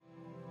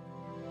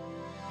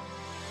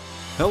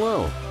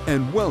Hello,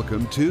 and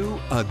welcome to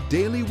A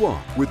Daily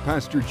Walk with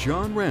Pastor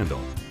John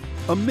Randall,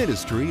 a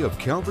ministry of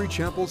Calvary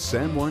Chapel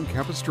San Juan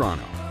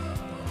Capistrano.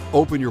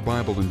 Open your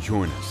Bible and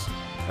join us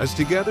as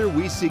together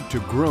we seek to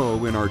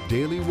grow in our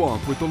daily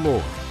walk with the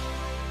Lord.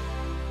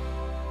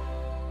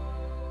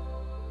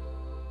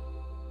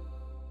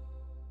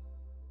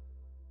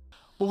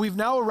 Well, we've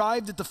now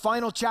arrived at the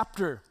final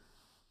chapter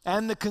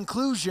and the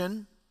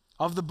conclusion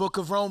of the book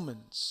of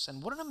Romans.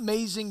 And what an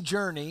amazing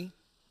journey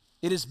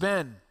it has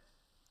been.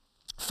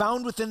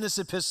 Found within this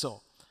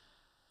epistle,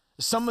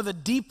 some of the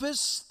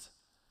deepest,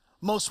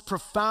 most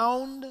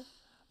profound,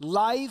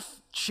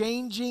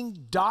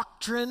 life-changing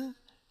doctrine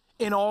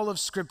in all of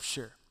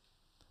Scripture.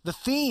 The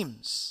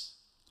themes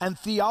and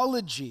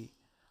theology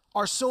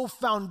are so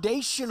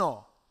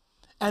foundational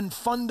and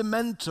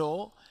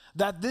fundamental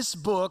that this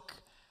book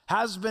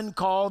has been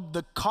called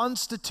the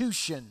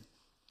Constitution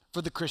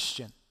for the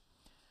Christian.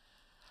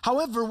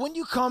 However, when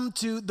you come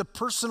to the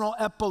personal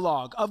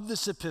epilogue of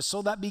this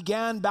epistle that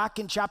began back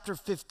in chapter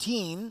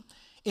 15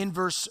 in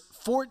verse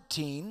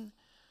 14,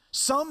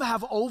 some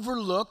have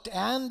overlooked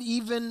and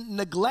even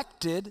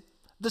neglected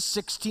the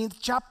 16th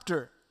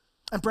chapter.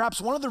 And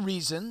perhaps one of the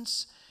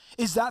reasons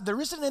is that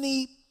there isn't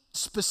any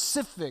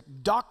specific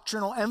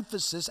doctrinal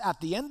emphasis at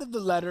the end of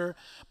the letter,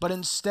 but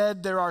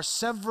instead there are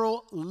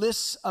several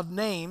lists of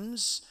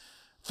names,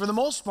 for the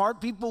most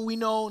part, people we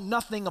know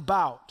nothing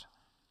about.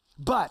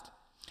 But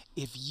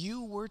if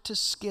you were to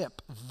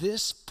skip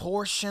this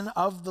portion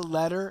of the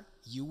letter,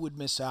 you would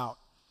miss out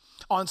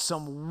on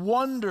some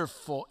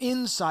wonderful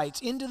insights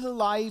into the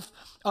life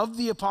of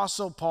the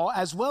Apostle Paul,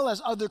 as well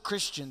as other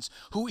Christians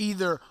who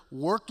either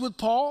worked with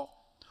Paul,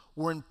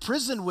 were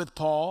imprisoned with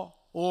Paul,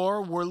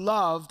 or were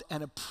loved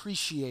and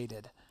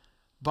appreciated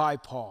by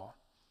Paul.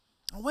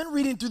 When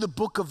reading through the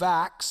book of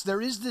Acts,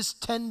 there is this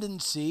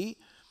tendency,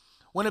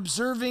 when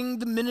observing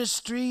the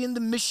ministry and the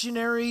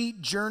missionary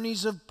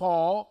journeys of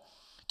Paul,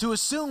 to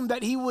assume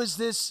that he was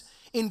this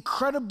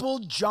incredible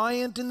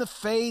giant in the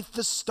faith,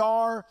 the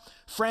star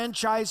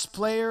franchise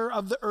player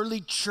of the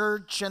early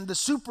church, and the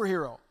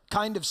superhero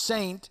kind of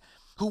saint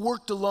who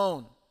worked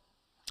alone.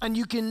 And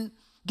you can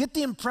get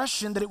the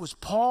impression that it was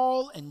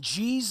Paul and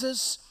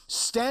Jesus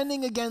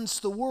standing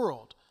against the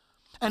world.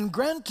 And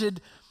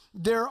granted,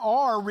 there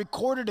are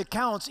recorded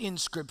accounts in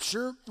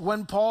Scripture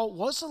when Paul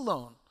was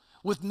alone,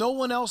 with no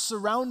one else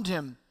around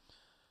him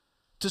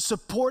to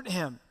support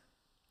him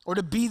or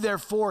to be there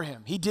for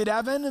him. He did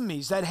have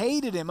enemies that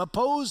hated him,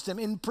 opposed him,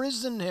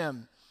 imprisoned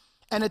him,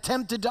 and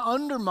attempted to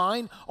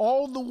undermine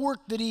all the work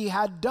that he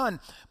had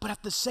done. But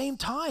at the same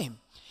time,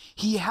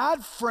 he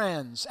had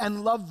friends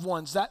and loved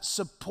ones that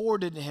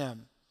supported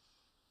him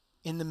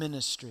in the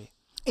ministry.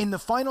 In the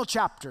final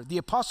chapter, the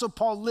Apostle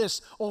Paul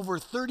lists over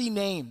 30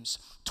 names.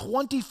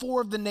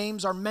 24 of the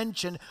names are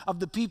mentioned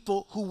of the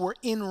people who were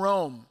in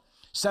Rome.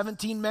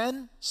 17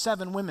 men,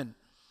 7 women.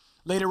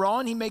 Later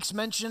on, he makes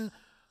mention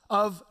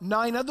of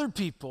 9 other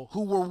people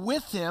who were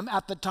with him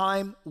at the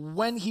time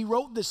when he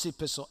wrote this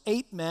epistle,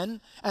 8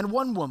 men and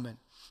 1 woman.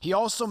 He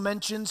also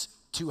mentions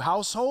 2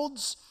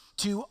 households,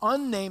 2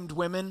 unnamed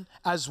women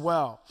as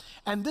well.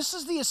 And this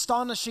is the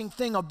astonishing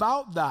thing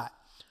about that.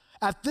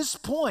 At this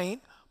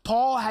point,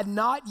 Paul had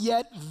not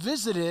yet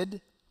visited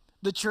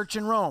the church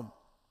in Rome.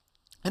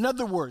 In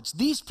other words,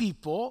 these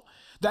people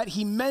that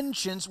he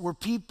mentions were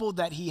people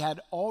that he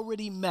had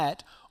already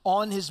met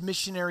on his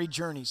missionary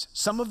journeys.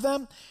 Some of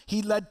them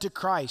he led to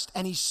Christ,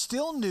 and he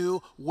still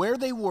knew where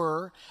they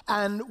were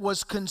and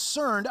was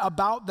concerned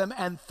about them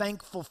and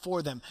thankful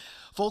for them.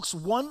 Folks,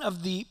 one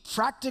of the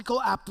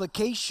practical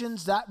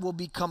applications that will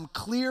become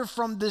clear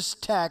from this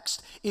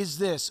text is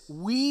this: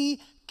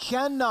 we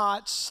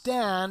cannot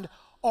stand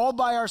all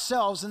by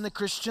ourselves in the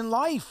Christian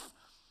life.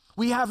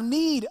 We have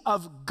need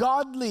of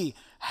godly,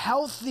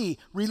 healthy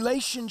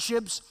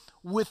relationships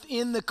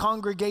within the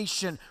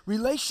congregation,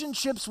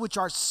 relationships which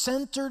are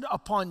centered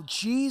upon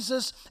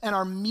Jesus and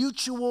our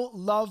mutual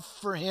love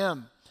for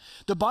him.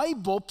 The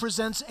Bible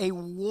presents a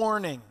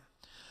warning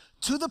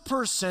to the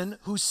person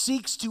who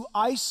seeks to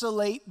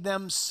isolate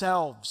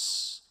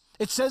themselves.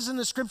 It says in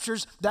the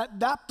Scriptures that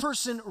that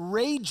person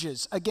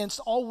rages against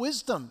all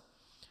wisdom.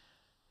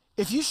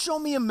 If you show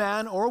me a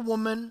man or a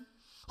woman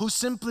who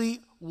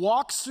simply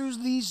walks through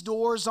these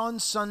doors on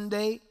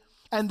Sunday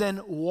and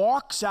then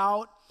walks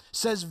out,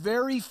 says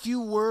very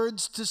few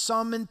words to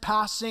some in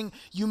passing,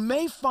 you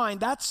may find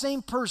that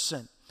same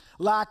person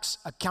lacks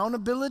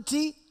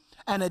accountability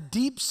and a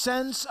deep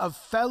sense of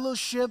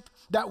fellowship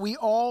that we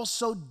all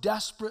so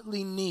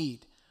desperately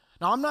need.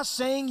 Now, I'm not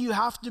saying you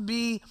have to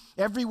be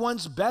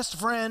everyone's best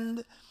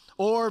friend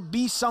or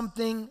be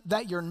something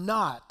that you're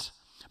not.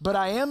 But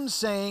I am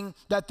saying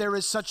that there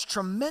is such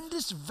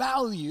tremendous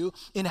value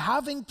in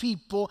having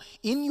people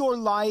in your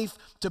life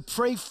to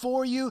pray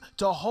for you,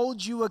 to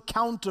hold you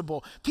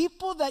accountable.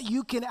 People that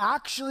you can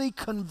actually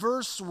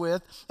converse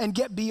with and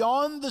get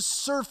beyond the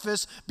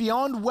surface,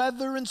 beyond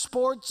weather and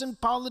sports and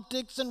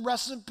politics and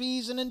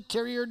recipes and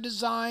interior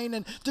design,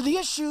 and to the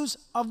issues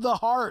of the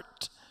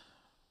heart.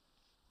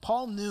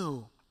 Paul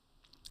knew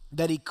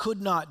that he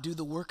could not do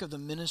the work of the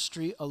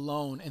ministry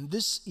alone. And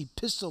this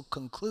epistle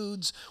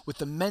concludes with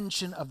the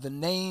mention of the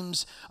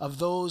names of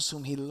those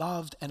whom he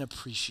loved and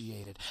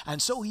appreciated.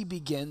 And so he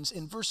begins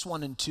in verse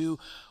 1 and 2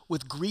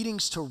 with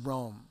greetings to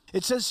Rome.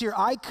 It says here,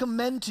 I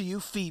commend to you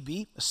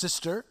Phoebe, a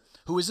sister,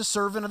 who is a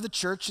servant of the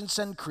church in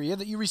Cenchrea,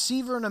 that you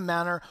receive her in a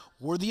manner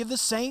worthy of the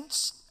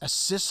saints, a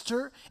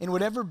sister in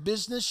whatever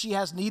business she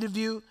has need of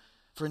you.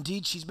 For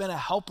indeed she's been a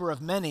helper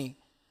of many,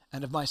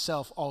 and of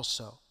myself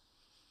also.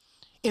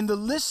 In the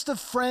list of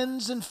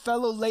friends and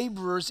fellow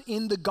laborers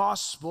in the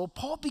gospel,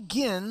 Paul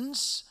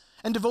begins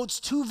and devotes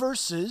 2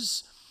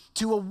 verses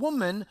to a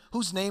woman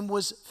whose name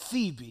was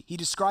Phoebe. He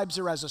describes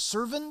her as a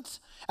servant,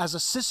 as a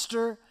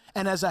sister,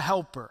 and as a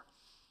helper.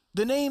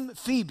 The name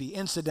Phoebe,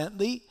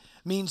 incidentally,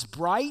 means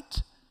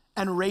bright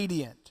and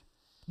radiant.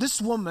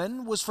 This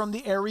woman was from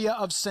the area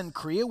of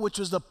Cenchrea, which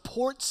was the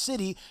port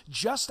city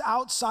just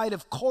outside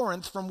of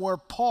Corinth from where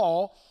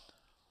Paul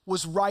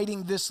was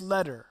writing this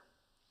letter.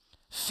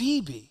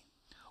 Phoebe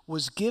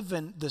was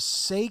given the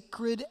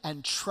sacred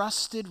and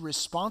trusted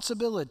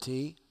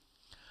responsibility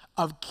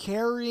of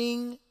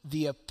carrying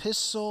the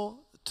epistle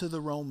to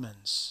the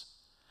Romans.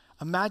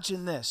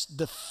 Imagine this,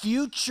 the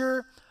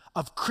future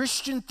of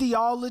Christian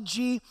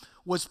theology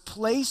was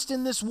placed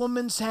in this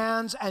woman's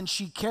hands, and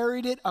she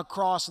carried it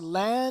across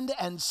land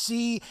and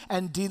sea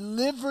and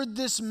delivered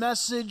this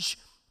message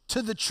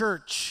to the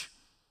church.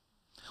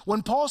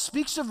 When Paul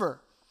speaks of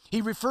her,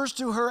 he refers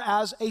to her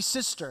as a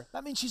sister.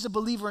 That means she's a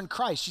believer in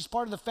Christ. She's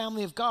part of the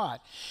family of God.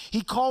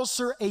 He calls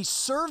her a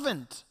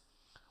servant,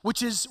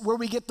 which is where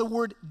we get the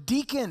word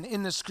deacon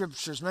in the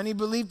scriptures. Many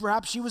believe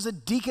perhaps she was a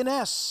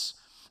deaconess.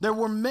 There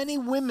were many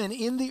women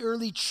in the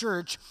early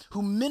church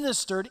who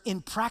ministered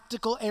in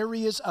practical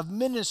areas of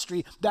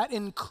ministry that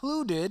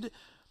included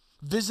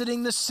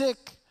visiting the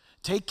sick,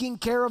 taking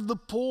care of the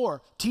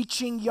poor,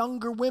 teaching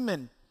younger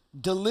women,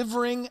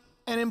 delivering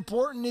an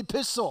important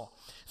epistle.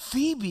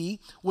 Phoebe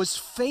was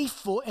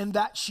faithful in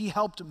that she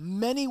helped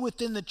many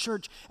within the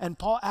church, and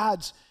Paul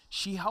adds,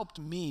 she helped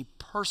me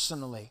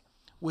personally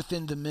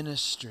within the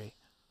ministry.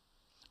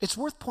 It's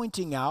worth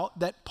pointing out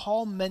that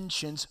Paul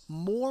mentions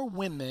more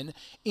women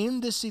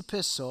in this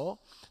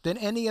epistle than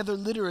any other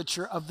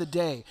literature of the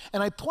day.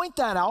 And I point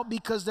that out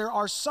because there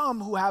are some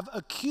who have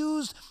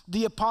accused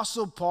the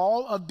Apostle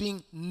Paul of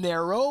being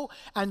narrow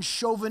and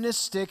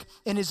chauvinistic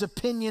in his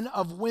opinion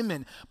of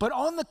women. But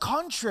on the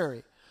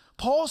contrary,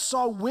 Paul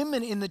saw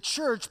women in the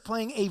church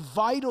playing a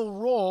vital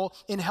role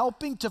in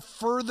helping to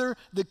further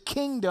the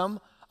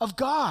kingdom of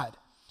God.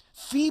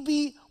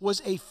 Phoebe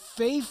was a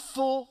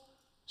faithful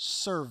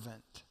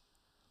servant.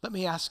 Let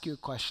me ask you a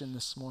question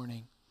this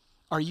morning.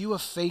 Are you a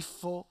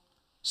faithful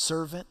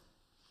servant?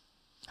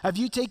 Have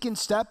you taken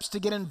steps to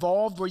get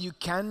involved where you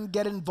can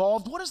get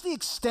involved? What is the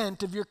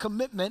extent of your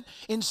commitment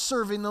in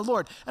serving the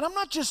Lord? And I'm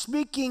not just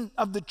speaking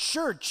of the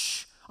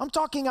church. I'm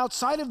talking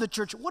outside of the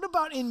church. What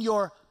about in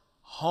your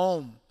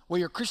home, where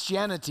your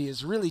Christianity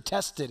is really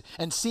tested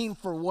and seen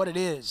for what it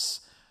is?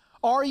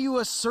 Are you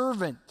a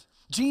servant?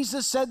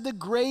 Jesus said the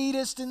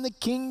greatest in the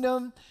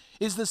kingdom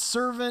is the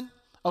servant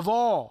of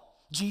all.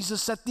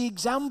 Jesus set the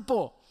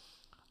example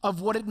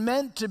of what it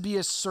meant to be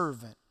a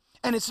servant.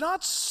 And it's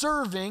not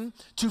serving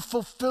to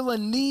fulfill a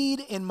need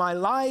in my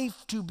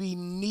life, to be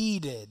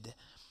needed.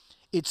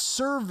 It's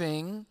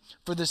serving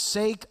for the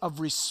sake of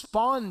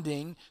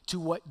responding to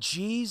what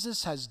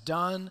Jesus has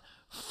done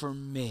for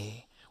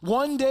me.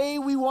 One day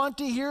we want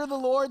to hear the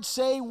Lord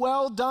say,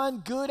 well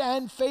done, good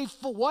and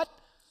faithful, what?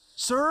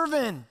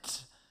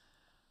 Servant.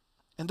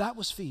 And that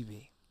was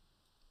Phoebe.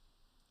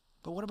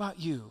 But what about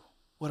you?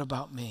 What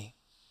about me?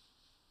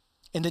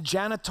 In the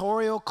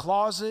janitorial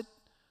closet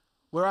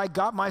where I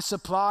got my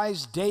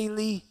supplies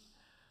daily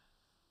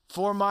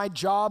for my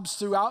jobs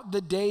throughout the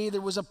day,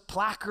 there was a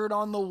placard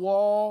on the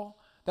wall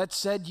that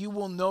said, you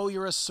will know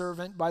you're a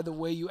servant by the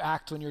way you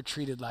act when you're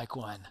treated like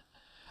one.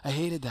 I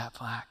hated that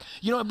plaque.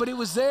 But it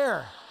was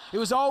there. It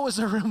was always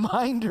a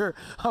reminder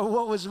of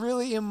what was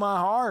really in my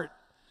heart.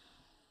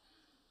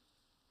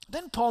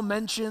 Then Paul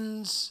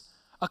mentions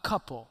a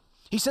couple.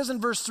 He says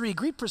in verse 3,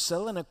 greet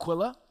Priscilla and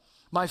Aquila,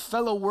 my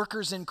fellow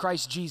workers in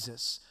Christ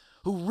Jesus,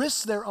 who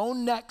risked their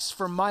own necks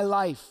for my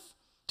life,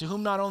 to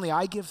whom not only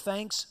I give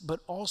thanks, but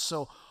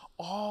also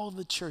all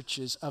the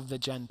churches of the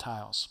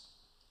Gentiles.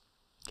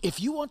 If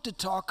you want to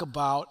talk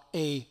about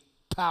a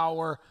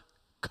power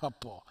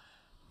couple,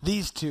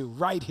 these two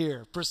right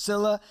here,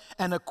 Priscilla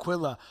and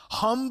Aquila,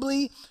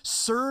 humbly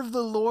serve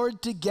the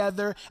Lord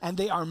together, and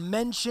they are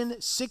mentioned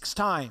 6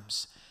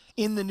 times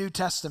in the New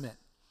Testament.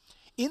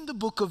 In the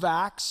book of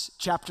Acts,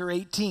 chapter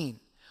 18,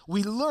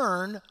 we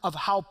learn of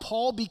how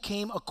Paul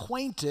became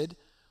acquainted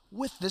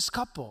with this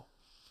couple.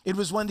 It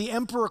was when the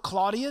Emperor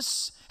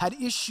Claudius had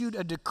issued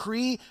a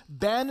decree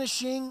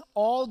banishing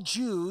all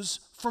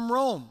Jews from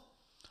Rome.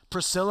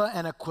 Priscilla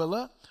and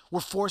Aquila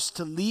were forced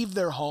to leave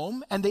their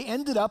home, and they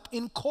ended up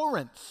in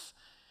Corinth.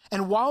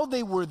 And while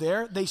they were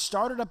there, they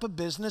started up a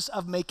business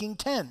of making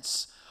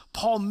tents.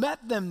 Paul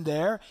met them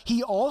there.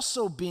 He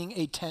also being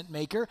a tent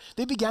maker,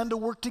 they began to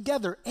work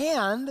together,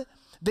 and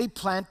they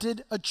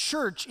planted a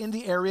church in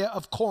the area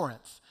of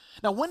Corinth.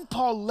 Now, when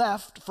Paul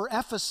left for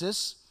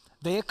Ephesus,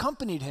 they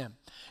accompanied him.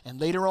 And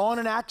later on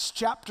in Acts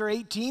chapter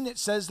 18, it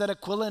says that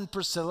Aquila and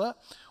Priscilla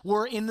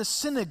were in the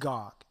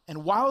synagogue.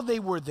 And while they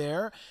were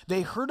there,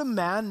 they heard a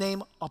man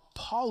named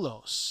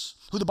Apollos,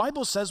 who the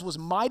Bible says was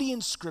mighty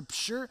in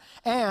Scripture,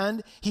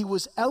 and he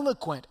was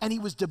eloquent, and he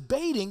was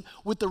debating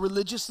with the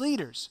religious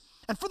leaders.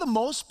 And for the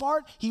most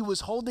part, he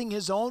was holding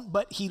his own,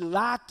 but he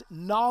lacked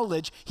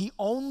knowledge. He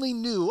only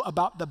knew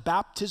about the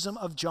baptism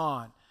of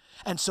John.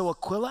 And so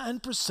Aquila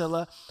and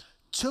Priscilla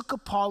took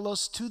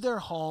Apollos to their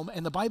home,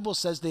 and the Bible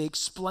says they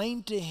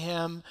explained to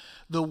him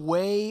the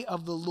way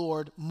of the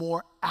Lord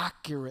more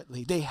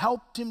accurately. They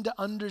helped him to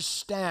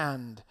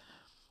understand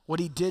what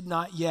he did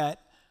not yet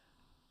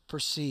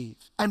perceive.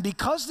 And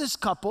because this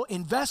couple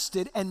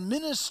invested and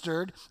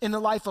ministered in the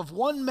life of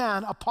one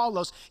man,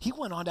 Apollos, he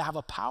went on to have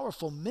a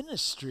powerful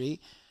ministry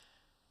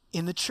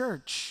in the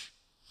church.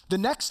 The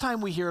next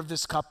time we hear of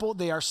this couple,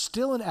 they are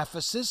still in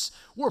Ephesus,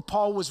 where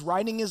Paul was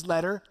writing his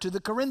letter to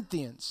the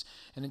Corinthians.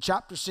 And in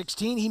chapter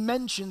 16, he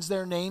mentions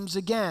their names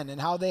again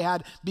and how they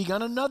had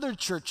begun another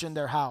church in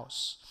their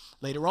house.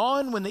 Later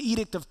on, when the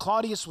edict of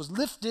Claudius was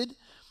lifted,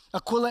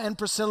 Aquila and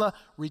Priscilla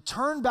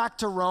returned back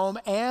to Rome,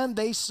 and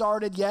they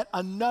started yet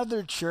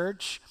another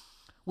church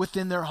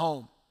within their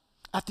home.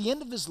 At the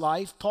end of his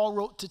life, Paul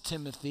wrote to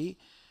Timothy,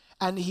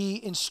 and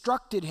he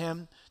instructed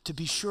him to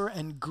be sure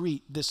and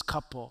greet this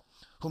couple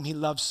whom he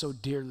loves so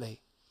dearly.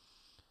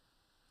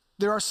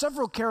 There are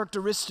several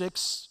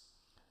characteristics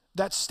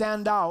that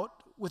stand out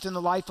within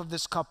the life of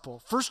this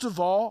couple. First of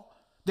all,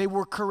 they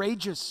were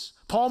courageous.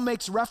 Paul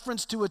makes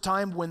reference to a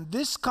time when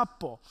this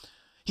couple,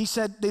 he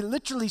said, they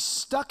literally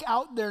stuck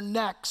out their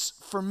necks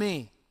for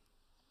me.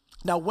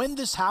 Now, when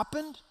this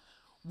happened,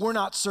 we're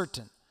not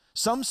certain.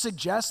 Some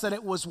suggest that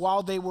it was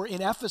while they were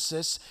in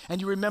Ephesus, and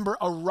you remember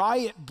a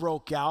riot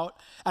broke out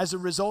as a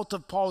result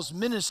of Paul's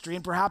ministry,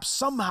 and perhaps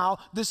somehow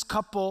this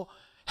couple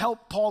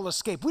helped Paul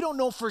escape. We don't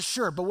know for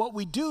sure, but what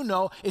we do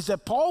know is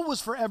that Paul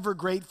was forever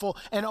grateful,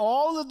 and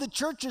all of the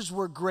churches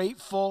were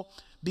grateful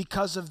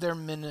because of their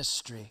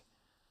ministry.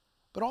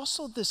 But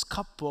also this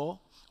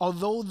couple,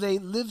 although they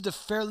lived a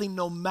fairly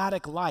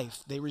nomadic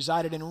life, they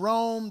resided in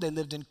Rome, they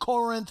lived in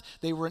Corinth,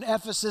 they were in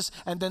Ephesus,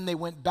 and then they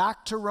went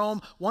back to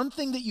Rome. One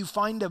thing that you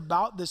find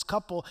about this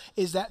couple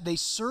is that they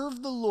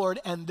served the Lord,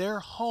 and their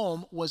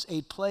home was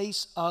a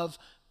place of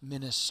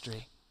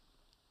ministry.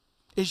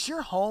 Is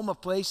your home a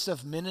place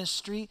of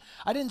ministry?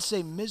 I didn't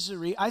say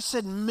misery, I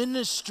said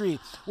ministry,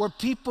 where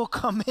people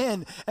come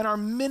in and are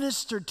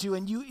ministered to,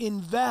 and you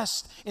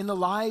invest in the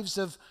lives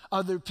of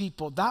other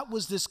people. That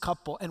was this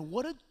couple, and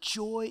what a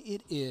joy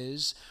it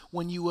is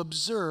when you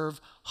observe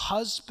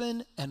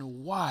husband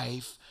and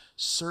wife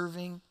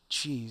serving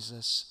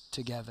Jesus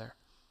together.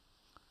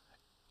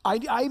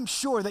 I'm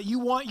sure that you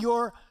want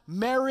your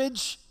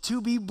marriage to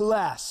be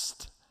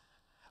blessed.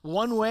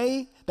 One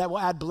way that will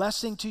add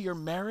blessing to your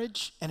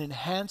marriage and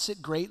enhance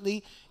it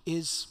greatly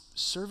is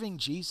serving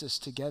Jesus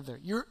together.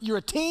 You're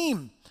a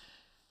team.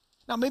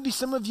 Now, maybe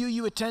some of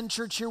you attend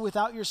church here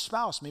without your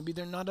spouse. Maybe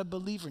they're not a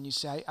believer, and you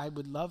say, I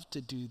would love to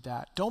do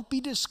that. Don't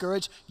be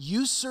discouraged.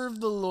 You serve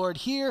the Lord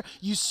here.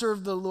 You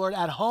serve the Lord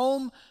at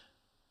home,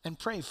 and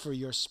pray for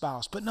your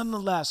spouse. But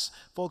nonetheless,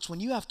 folks,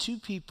 when you have two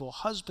people,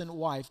 husband,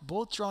 wife,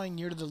 both drawing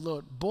near to the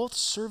Lord, both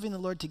serving the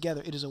Lord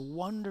together, it is a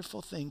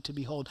wonderful thing to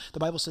behold. The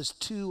Bible says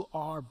two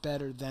are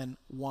better than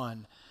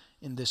one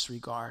in this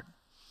regard.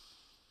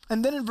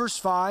 And then in verse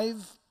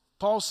 5,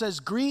 Paul says,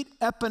 greet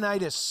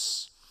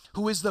Epaphras,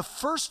 who is the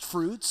first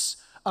fruits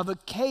of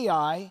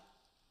Achaia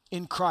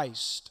in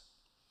Christ.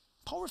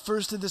 Paul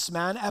refers to this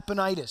man,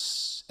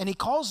 Epaphras, and he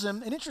calls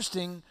him, an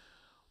interesting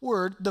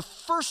word, the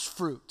first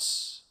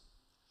fruits.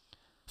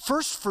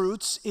 First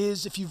fruits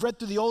is, if you've read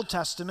through the Old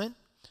Testament,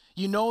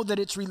 you know that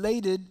it's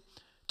related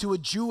to a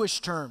Jewish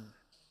term.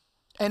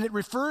 And it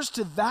refers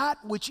to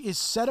that which is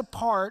set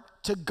apart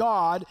to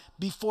God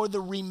before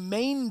the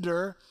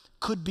remainder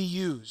could be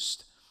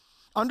used.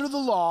 Under the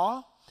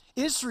law,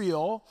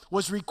 Israel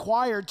was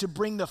required to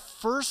bring the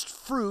first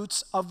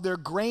fruits of their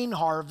grain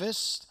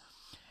harvest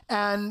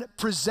and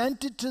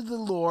present it to the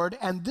Lord,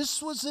 and this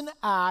was an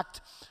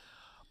act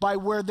by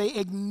where they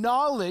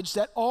acknowledged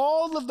that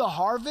all of the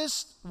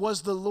harvest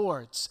was the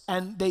Lord's,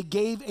 and they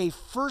gave a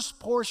first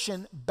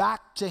portion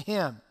back to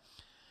him.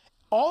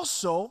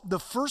 Also, the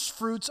first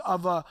fruits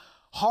of a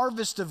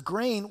harvest of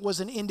grain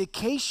was an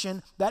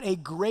indication that a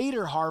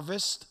greater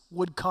harvest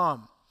would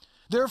come.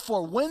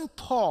 Therefore, when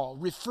Paul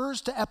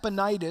refers to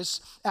Epaphras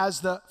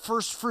as the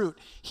first fruit,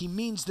 he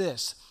means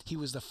this: he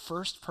was the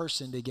first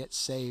person to get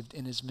saved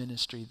in his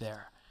ministry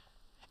there,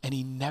 and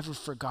he never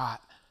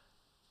forgot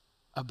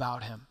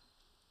about him.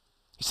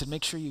 He said,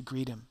 make sure you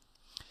greet him.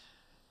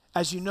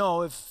 As you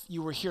know, if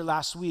you were here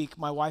last week,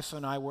 my wife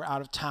and I were out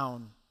of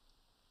town.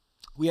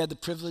 We had the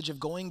privilege of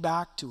going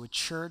back to a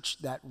church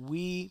that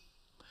we,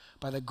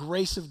 by the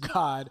grace of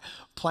God,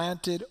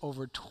 planted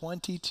over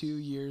 22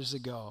 years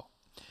ago.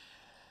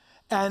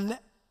 And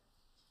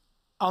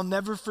I'll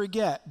never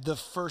forget the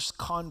first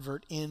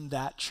convert in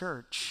that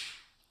church.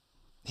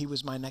 He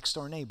was my next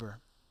door neighbor.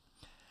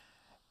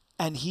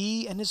 And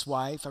he and his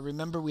wife, I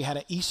remember we had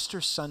an Easter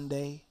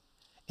Sunday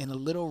in a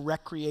little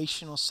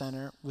recreational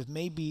center with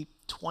maybe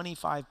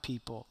 25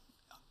 people.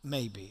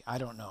 Maybe, I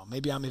don't know.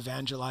 Maybe I'm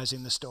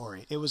evangelizing the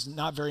story. It was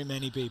not very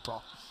many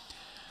people.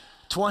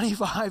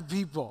 25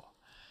 people.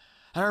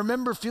 And I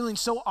remember feeling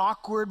so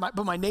awkward, but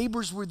my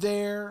neighbors were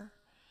there.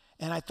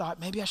 And I thought,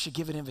 maybe I should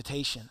give an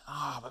invitation.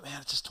 But man,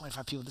 it's just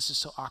 25 people. This is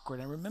so awkward.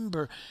 And I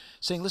remember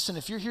saying, listen,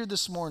 if you're here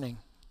this morning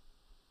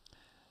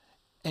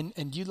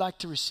and you'd like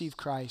to receive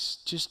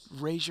Christ, just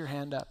raise your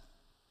hand up.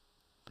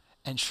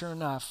 And sure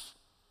enough,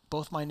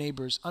 both my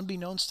neighbors,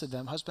 unbeknownst to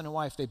them, husband and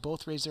wife, they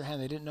both raised their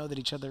hand. They didn't know that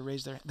each other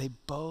raised their hand. They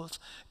both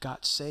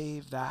got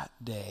saved that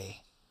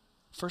day.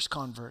 First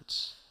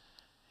converts.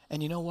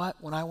 And you know what?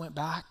 When I went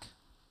back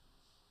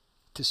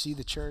to see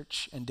the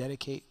church and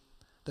dedicate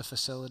the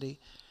facility,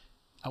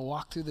 I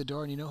walked through the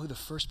door, and you know who the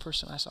first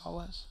person I saw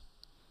was?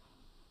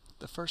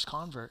 The first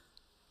convert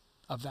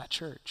of that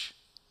church.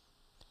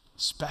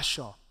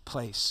 Special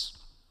place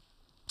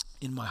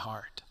in my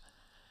heart.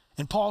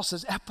 And Paul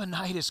says,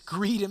 Epaphras,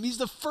 greet him. He's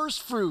the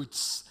first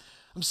fruits.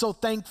 I'm so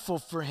thankful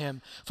for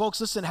him.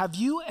 Folks, listen, have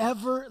you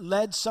ever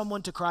led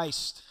someone to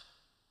Christ?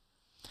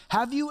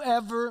 Have you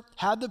ever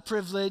had the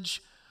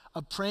privilege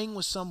of praying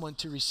with someone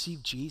to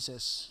receive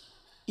Jesus?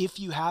 If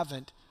you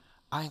haven't,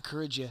 I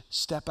encourage you,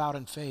 step out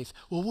in faith.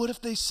 Well, what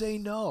if they say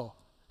no?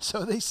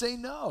 So they say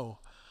no.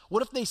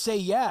 What if they say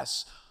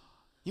yes?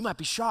 You might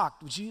be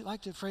shocked. Would you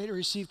like to pray to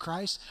receive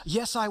Christ?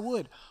 Yes, I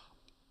would.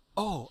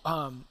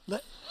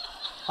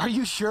 Are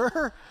you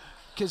sure?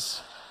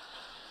 Because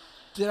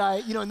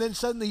and then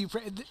suddenly you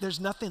pray. There's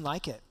nothing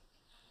like it.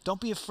 Don't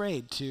be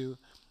afraid to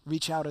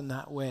reach out in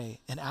that way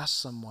and ask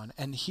someone.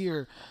 And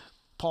here,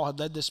 Paul had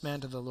led this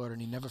man to the Lord,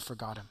 and he never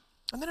forgot him.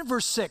 And then in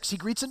verse 6, he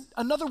greets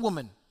another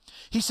woman.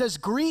 He says,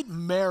 greet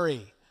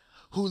Mary,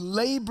 who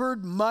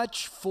labored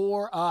much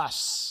for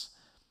us.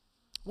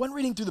 When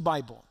reading through the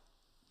Bible,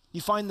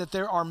 you find that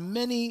there are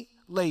many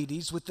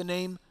ladies with the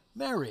name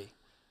Mary.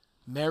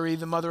 Mary,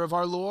 the mother of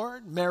our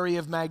Lord, Mary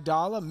of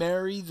Magdala,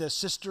 Mary, the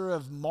sister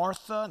of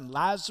Martha and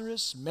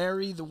Lazarus,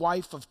 Mary, the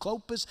wife of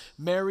Clopas,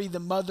 Mary, the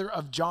mother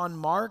of John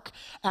Mark,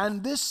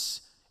 and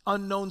this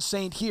unknown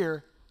saint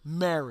here,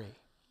 Mary.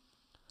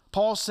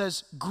 Paul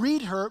says,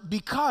 greet her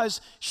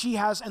because she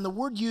has, and the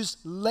word used,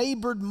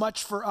 labored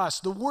much for us.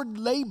 The word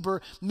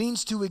labor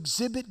means to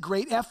exhibit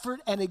great effort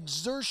and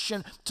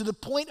exertion to the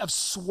point of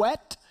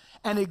sweat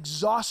and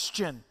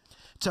exhaustion.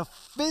 To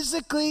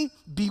physically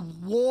be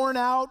worn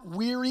out,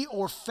 weary,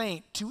 or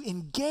faint, to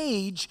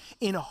engage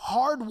in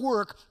hard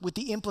work with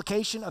the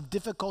implication of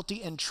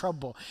difficulty and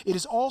trouble. It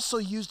is also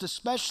used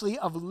especially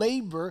of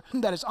labor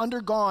that is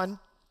undergone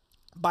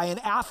by an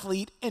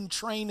athlete in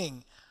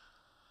training.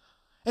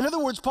 In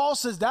other words, Paul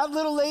says that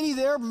little lady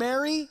there,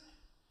 Mary,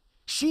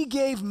 she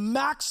gave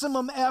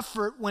maximum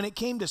effort when it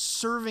came to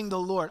serving the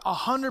Lord,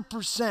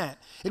 100%.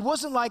 It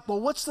wasn't like,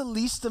 well, what's the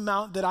least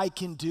amount that I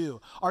can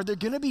do? Are there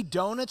going to be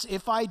donuts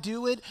if I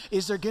do it?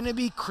 Is there going to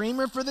be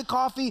creamer for the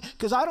coffee?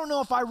 Because I don't know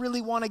if I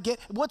really want to get,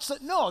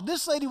 no,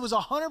 this lady was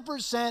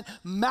 100%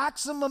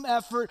 maximum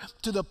effort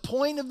to the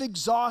point of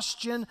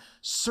exhaustion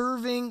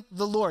serving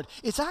the Lord.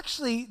 It's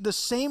actually the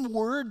same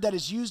word that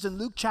is used in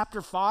Luke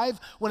chapter 5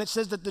 when it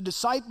says that the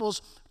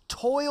disciples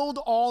toiled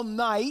all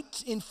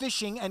night in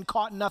fishing and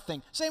caught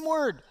nothing. Same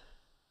word.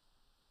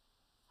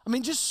 I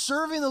mean, just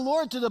serving the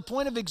Lord to the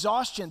point of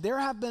exhaustion. There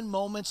have been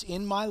moments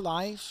in my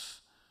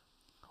life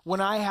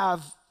when I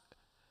have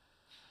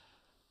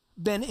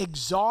been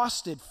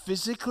exhausted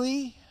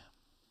physically,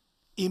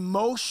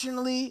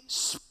 emotionally,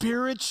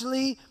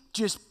 spiritually,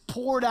 just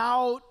poured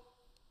out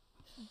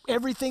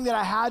everything that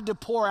I had to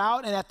pour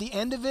out. And at the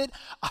end of it,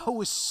 I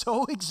was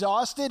so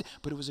exhausted,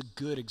 but it was a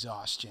good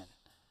exhaustion.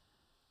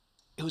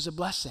 It was a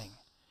blessing.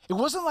 It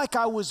wasn't like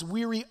I was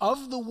weary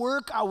of the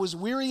work. I was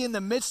weary in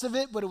the midst of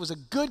it, but it was a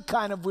good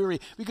kind of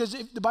weary. Because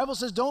if the Bible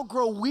says, don't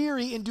grow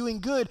weary in doing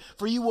good,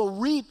 for you will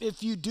reap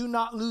if you do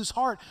not lose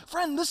heart.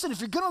 Friend, listen,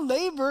 if you're going to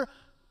labor,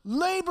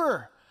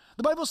 labor.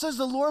 The Bible says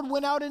the Lord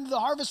went out into the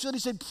harvest field. He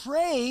said,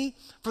 pray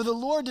for the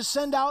Lord to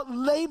send out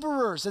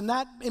laborers. And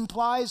that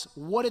implies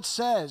what it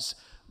says.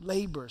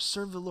 Labor,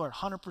 serve the Lord,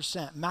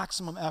 100%,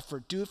 maximum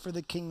effort. Do it for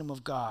the kingdom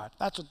of God.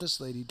 That's what this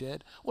lady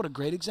did. What a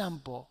great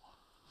example.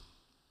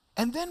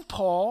 And then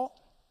Paul,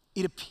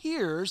 it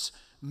appears,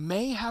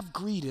 may have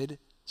greeted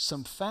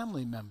some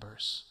family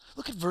members.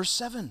 Look at verse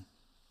 7.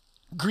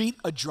 Greet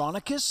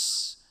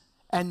Andronicus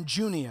and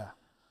Junia,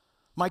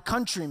 my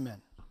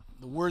countrymen.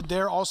 The word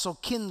there also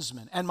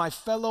kinsmen, and my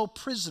fellow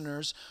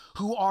prisoners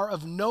who are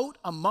of note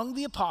among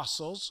the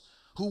apostles,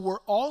 who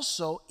were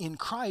also in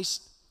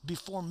Christ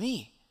before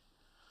me.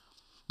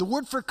 The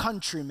word for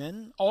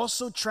countrymen,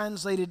 also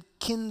translated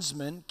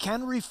kinsmen,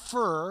 can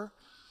refer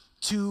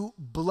to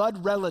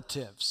blood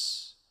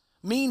relatives,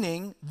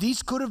 meaning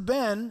these could have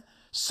been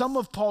some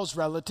of Paul's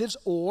relatives,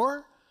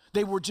 or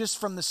they were just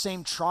from the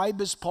same tribe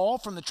as Paul,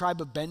 from the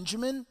tribe of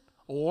Benjamin,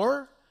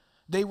 or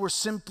they were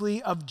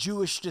simply of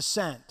Jewish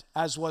descent,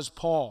 as was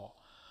Paul.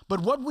 But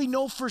what we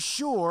know for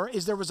sure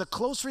is there was a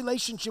close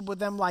relationship with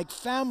them like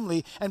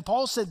family. And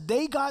Paul said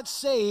they got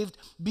saved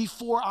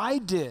before I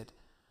did.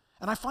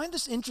 And I find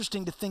this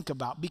interesting to think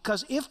about,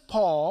 because if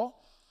Paul,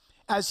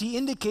 as he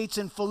indicates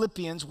in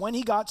Philippians, when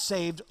he got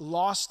saved,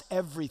 lost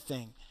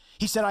everything.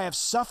 He said, I have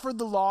suffered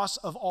the loss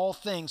of all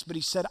things, but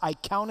he said, I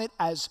count it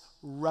as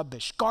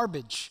rubbish,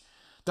 garbage,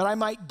 that I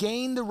might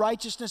gain the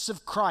righteousness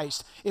of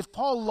Christ. If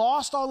Paul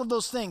lost all of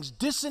those things,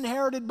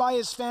 disinherited by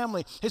his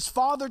family, his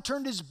father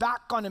turned his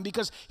back on him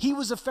because he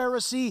was a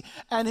Pharisee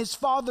and his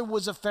father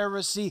was a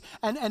Pharisee,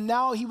 and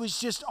now he was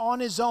just on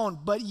his own.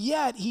 But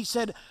yet he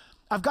said,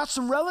 I've got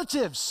some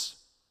relatives.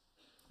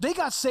 They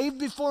got saved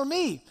before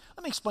me.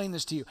 Let me explain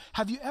this to you.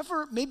 Have you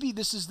ever, maybe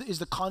this is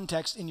the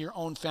context in your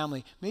own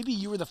family. Maybe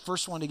you were the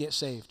first one to get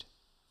saved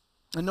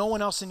and no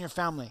one else in your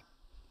family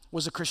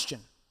was a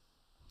Christian.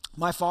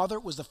 My father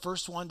was the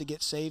first one to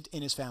get saved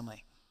in his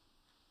family.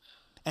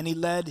 And he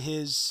led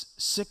his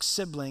 6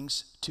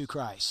 siblings to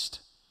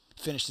Christ.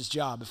 Finished his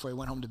job before he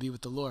went home to be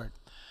with the Lord.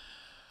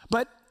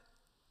 But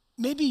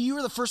maybe you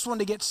were the first one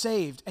to get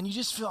saved and you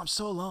just feel, I'm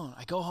so alone.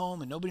 I go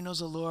home and nobody knows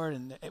the Lord,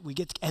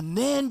 and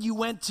then you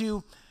went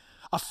to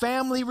a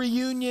family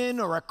reunion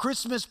or a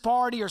Christmas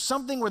party or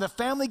something where the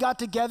family got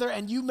together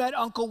and you met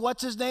Uncle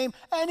what's his name,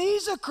 and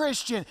he's a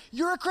Christian.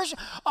 You're a Christian.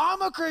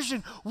 I'm a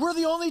Christian. We're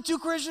the only 2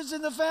 Christians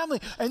in the family.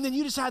 And then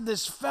you just had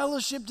this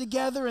fellowship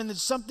together, and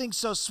it's something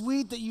so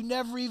sweet that you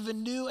never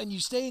even knew, and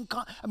you stay in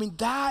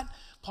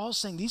Paul's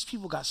saying these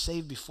people got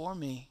saved before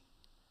me.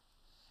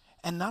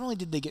 And not only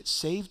did they get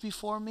saved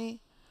before me,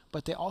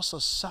 but they also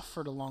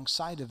suffered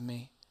alongside of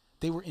me.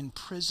 They were in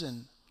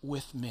prison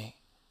with me.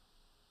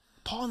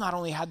 Paul not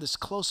only had this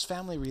close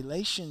family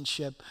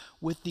relationship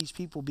with these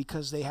people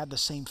because they had the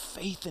same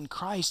faith in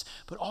Christ,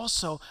 but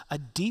also a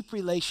deep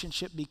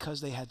relationship because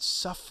they had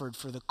suffered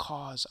for the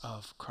cause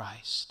of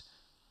Christ.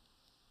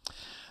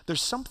 There's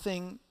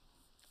something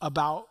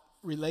about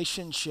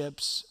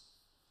relationships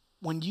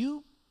when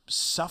you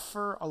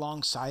suffer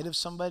alongside of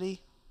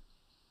somebody,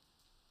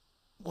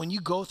 when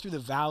you go through the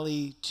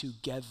valley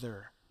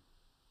together,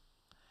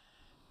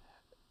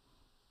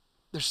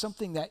 there's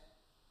something that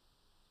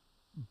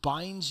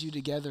binds you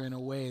together in a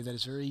way that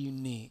is very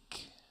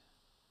unique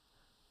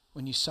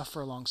when you suffer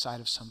alongside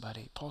of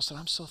somebody. Paul said,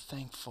 I'm so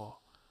thankful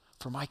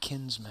for my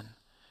kinsmen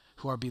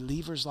who are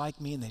believers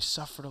like me and they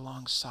suffered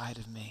alongside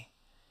of me.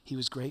 He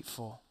was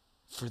grateful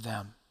for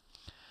them.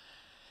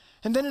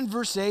 And then in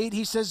verse 8,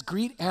 he says,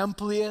 greet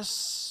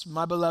Amplias,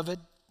 my beloved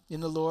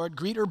in the Lord.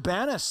 Greet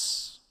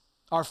Urbanus,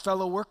 our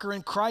fellow worker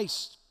in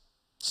Christ.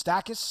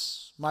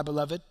 Stachys, my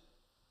beloved.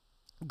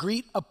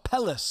 Greet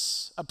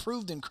Apelles,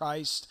 approved in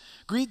Christ.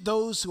 Greet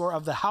those who are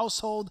of the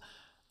household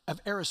of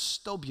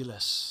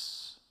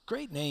Aristobulus.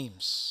 Great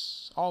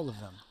names, all of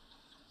them.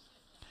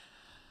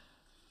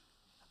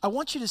 I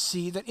want you to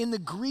see that in the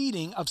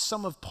greeting of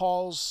some of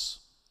Paul's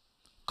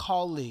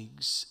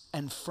colleagues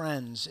and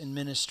friends in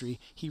ministry,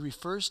 he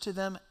refers to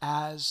them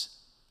as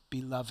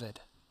beloved.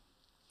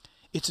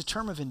 It's a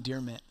term of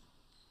endearment.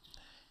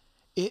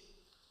 It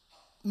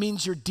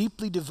means you're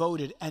deeply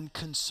devoted and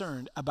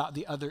concerned about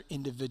the other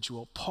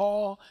individual.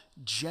 Paul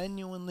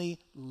genuinely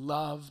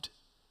loved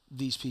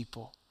these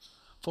people.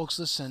 Folks,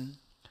 listen,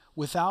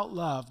 without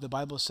love, the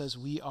Bible says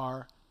we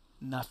are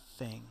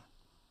nothing.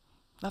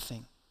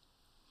 Nothing.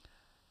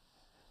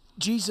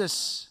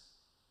 Jesus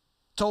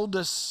told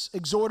us,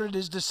 exhorted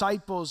his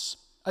disciples,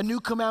 a new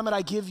commandment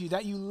I give you,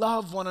 that you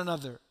love one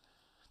another.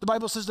 The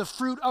Bible says the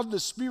fruit of the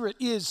Spirit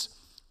is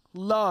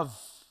love.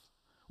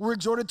 We're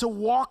exhorted to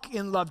walk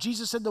in love.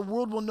 Jesus said the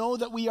world will know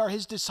that we are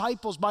his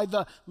disciples by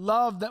the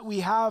love that we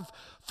have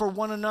for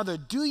one another.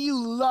 Do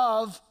you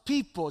love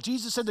people?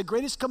 Jesus said the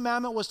greatest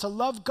commandment was to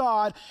love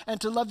God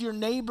and to love your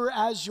neighbor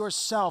as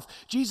yourself.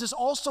 Jesus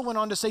also went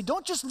on to say,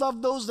 don't just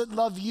love those that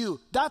love you.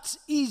 That's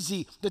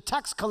easy. The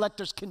tax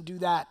collectors can do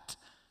that.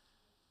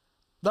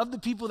 Love the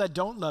people that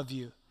don't love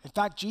you. In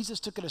fact,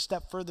 Jesus took it a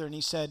step further and he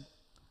said,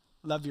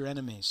 love your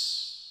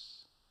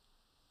enemies.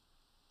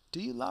 Do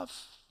you love?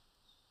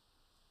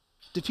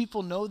 Do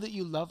people know that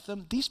you love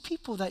them? These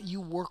people that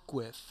you work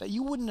with, that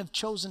you wouldn't have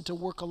chosen to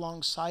work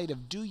alongside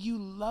of, do you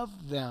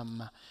love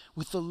them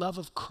with the love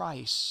of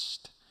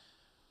Christ?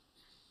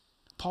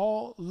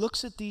 Paul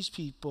looks at these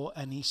people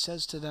and he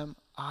says to them,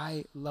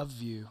 I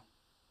love you.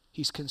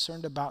 He's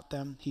concerned about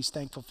them. He's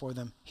thankful for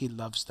them. He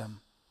loves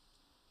them.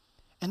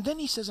 And then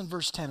he says in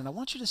verse 10, and I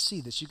want you to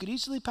see this. You could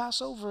easily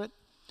pass over it.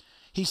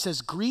 He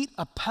says, greet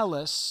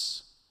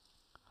Apelles,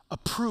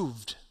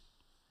 approved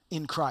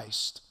in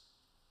Christ.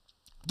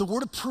 The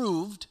word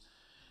approved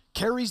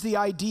carries the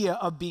idea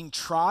of being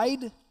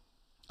tried,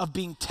 of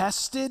being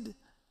tested,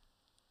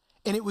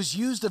 and it was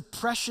used of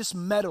precious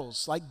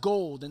metals like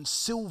gold and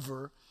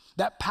silver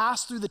that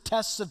passed through the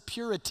tests of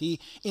purity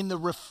in the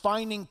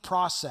refining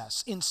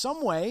process. In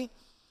some way,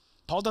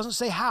 Paul doesn't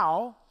say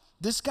how,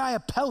 this guy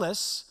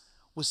Apelles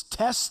was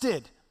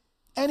tested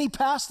and he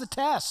passed the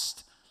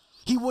test.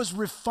 He was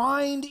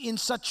refined in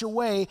such a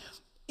way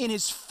in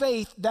his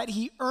faith that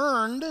he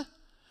earned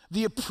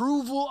the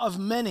approval of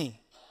many.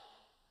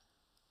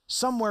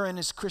 somewhere in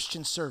his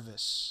Christian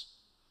service,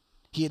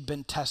 he had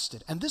been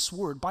tested. And this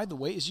word, by the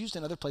way, is used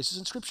in other places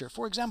in Scripture.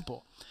 For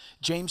example,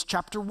 James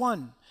chapter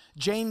 1.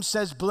 James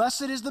says,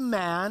 "Blessed is the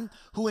man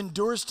who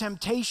endures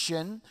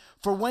temptation,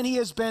 for when he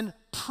has been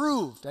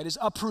proved," that is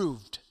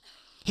approved,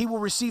 "he will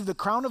receive the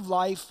crown of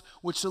life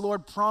which the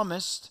Lord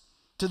promised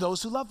to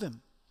those who love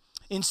him."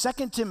 In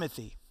 2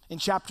 Timothy, in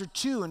chapter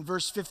 2 and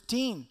verse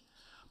 15,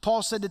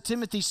 Paul said to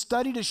Timothy,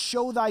 "Study to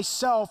show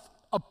thyself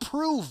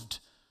approved,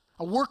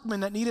 a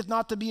workman that needeth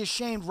not to be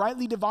ashamed,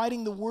 rightly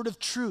dividing the word of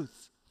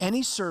truth."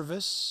 Any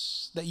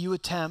service that you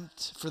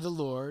attempt for the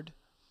Lord,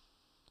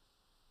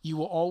 you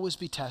will always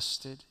be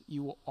tested.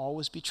 You will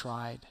always be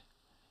tried.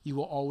 You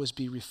will always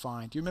be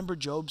refined. Do you remember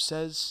Job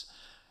says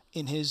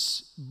in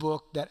his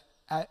book that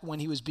when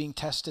he was being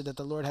tested, that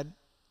the Lord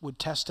would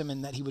test him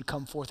and that he would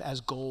come forth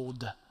as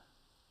gold?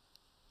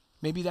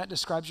 Maybe that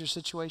describes your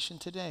situation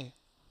today.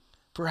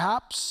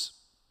 Perhaps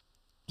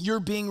you're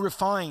being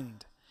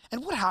refined.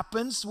 And what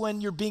happens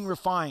when you're being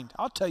refined?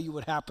 I'll tell you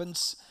what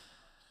happens.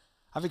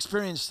 I've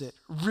experienced it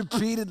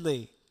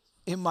repeatedly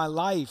in my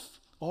life.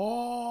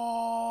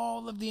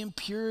 All of the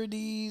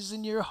impurities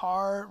in your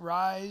heart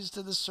rise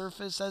to the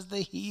surface as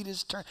the heat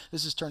is turned.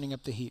 This is turning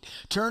up the heat.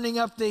 Turning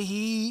up the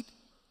heat.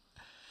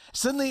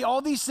 Suddenly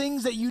all these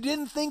things that you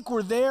didn't think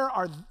were there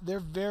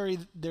they're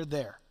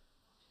there.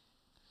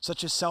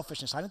 Such as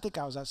selfishness. I didn't think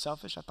I was that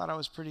selfish. I thought I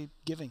was pretty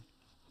giving.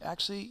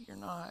 Actually, you're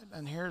not.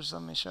 And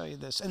let me show you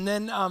this. And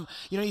then,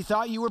 you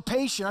thought you were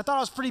patient. I thought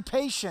I was pretty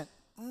patient.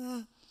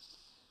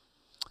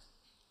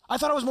 I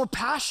thought I was more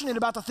passionate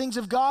about the things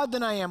of God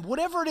than I am.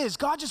 Whatever it is,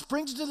 God just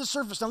brings it to the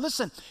surface. Now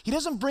listen, he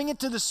doesn't bring it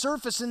to the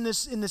surface in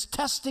this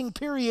testing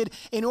period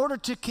in order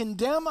to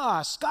condemn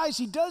us. Guys,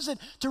 he does it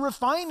to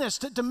refine us,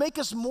 to make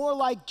us more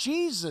like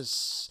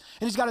Jesus.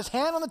 And he's got his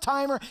hand on the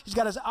timer. He's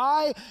got his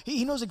eye.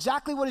 He knows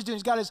exactly what he's doing.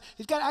 He's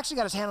actually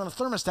got his hand on the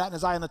thermostat and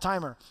his eye on the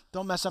timer.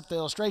 Don't mess up the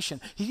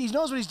illustration. He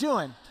knows what he's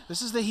doing.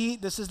 This is the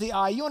heat. This is the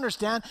eye. You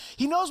understand?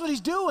 He knows what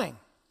he's doing.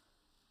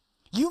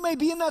 You may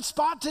be in that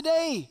spot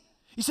today.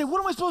 You say,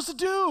 what am I supposed to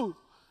do?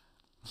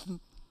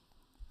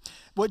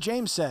 What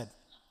James said,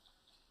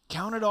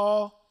 count it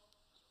all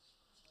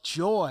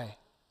joy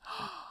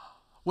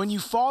when you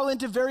fall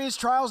into various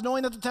trials,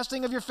 knowing that the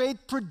testing of your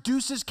faith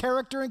produces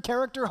character, and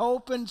character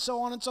hope, and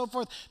so on and so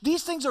forth.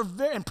 These things are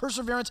and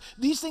perseverance,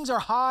 these things are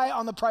high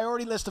on the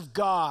priority list of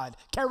God.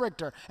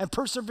 Character and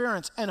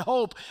perseverance and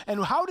hope.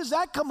 And how does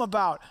that come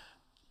about?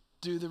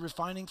 Through the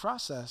refining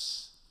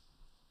process.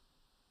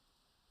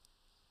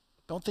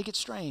 Don't think it's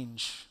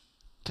strange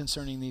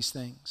concerning these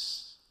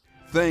things.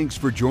 Thanks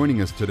for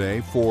joining us today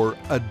for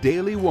A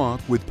Daily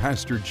Walk with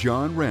Pastor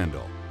John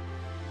Randall.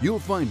 You'll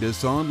find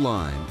us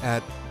online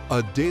at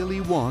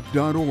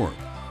adailywalk.org.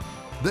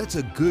 That's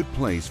a good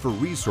place for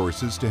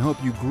resources to help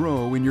you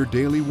grow in your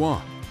daily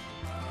walk.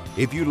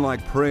 If you'd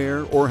like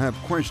prayer or have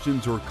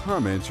questions or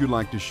comments you'd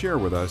like to share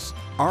with us,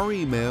 our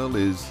email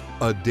is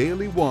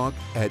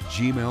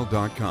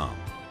adailywalk@gmail.com.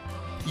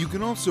 You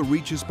can also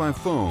reach us by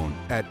phone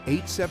at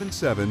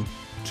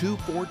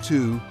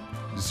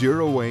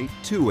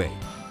 877-242-0828.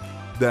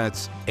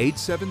 That's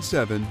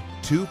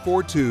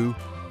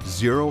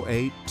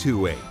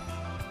 877-242-0828.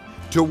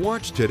 To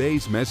watch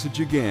today's message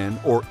again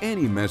or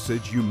any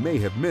message you may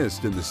have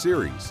missed in the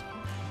series,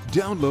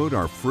 download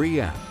our free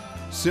app.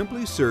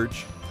 Simply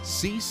search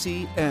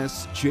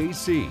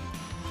CCSJC.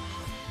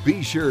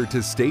 Be sure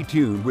to stay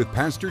tuned with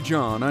Pastor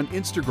John on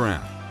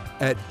Instagram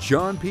at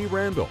John P.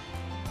 Randall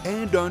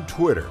and on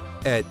Twitter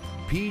at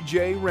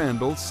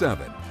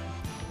PJRandall7.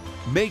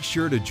 Make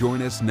sure to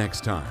join us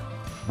next time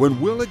when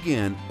we'll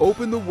again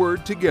open the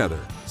Word together,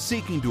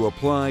 seeking to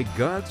apply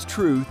God's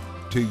truth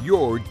to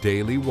your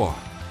daily walk.